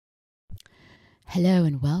Hello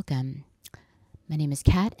and welcome. My name is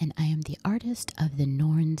Kat and I am the artist of the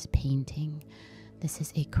Norns painting. This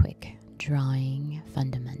is a quick drawing,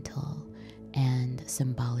 fundamental, and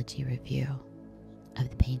symbology review of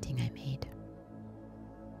the painting I made.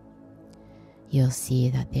 You'll see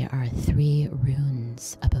that there are 3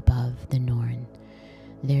 runes up above the Norn.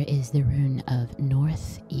 There is the rune of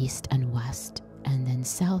north, east, and west, and then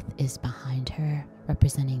south is behind her,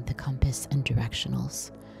 representing the compass and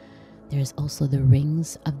directionals. There's also the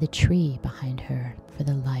rings of the tree behind her for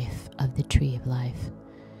the life of the tree of life.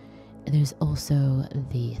 There's also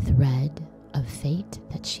the thread of fate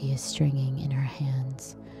that she is stringing in her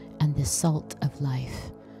hands, and the salt of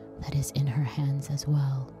life that is in her hands as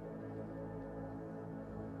well.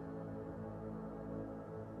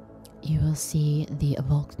 You will see the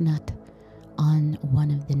Volknut on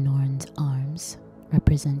one of the Norn's arms,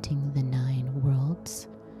 representing the 9 worlds.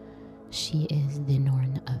 She is the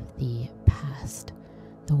Norn of the past.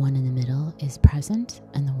 The one in the middle is present,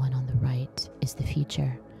 and the one on the right is the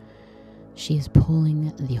future. She is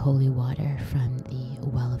pulling the holy water from the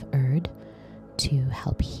well of Erd to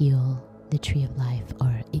help heal the tree of life,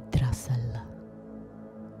 or Yggdrasil.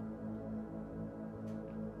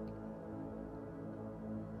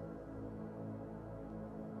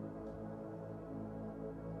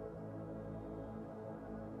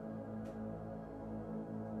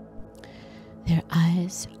 Their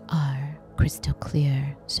eyes are crystal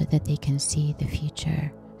clear so that they can see the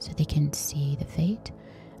future, so they can see the fate,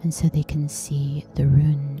 and so they can see the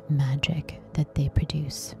rune magic that they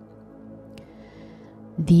produce.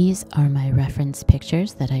 These are my reference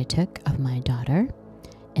pictures that I took of my daughter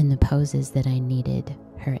in the poses that I needed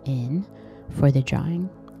her in for the drawing,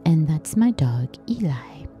 and that's my dog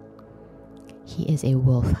Eli. He is a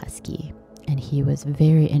wolf husky, and he was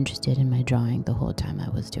very interested in my drawing the whole time I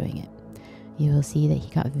was doing it. You will see that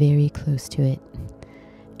he got very close to it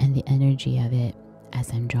and the energy of it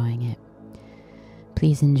as I'm drawing it.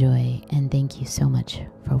 Please enjoy, and thank you so much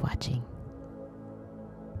for watching.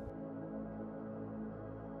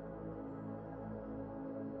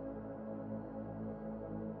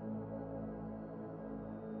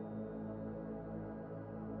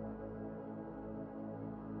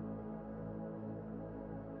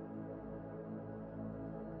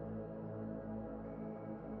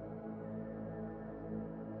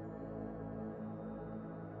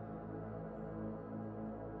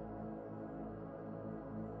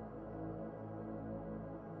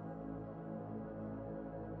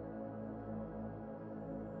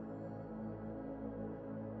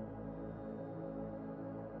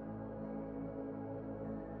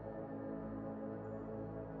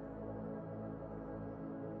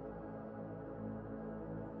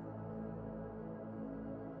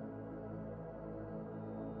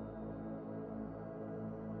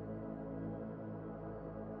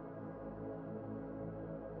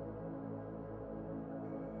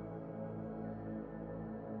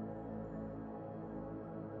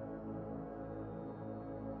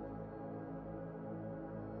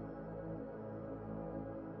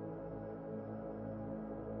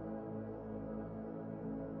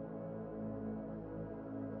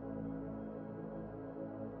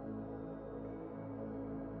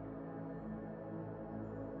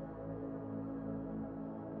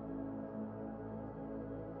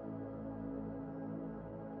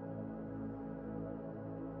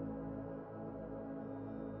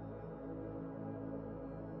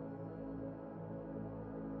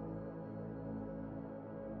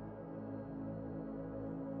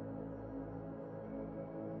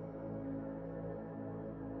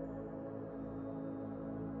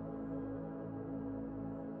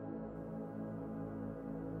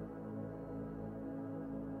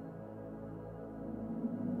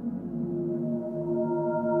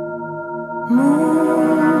 Moon.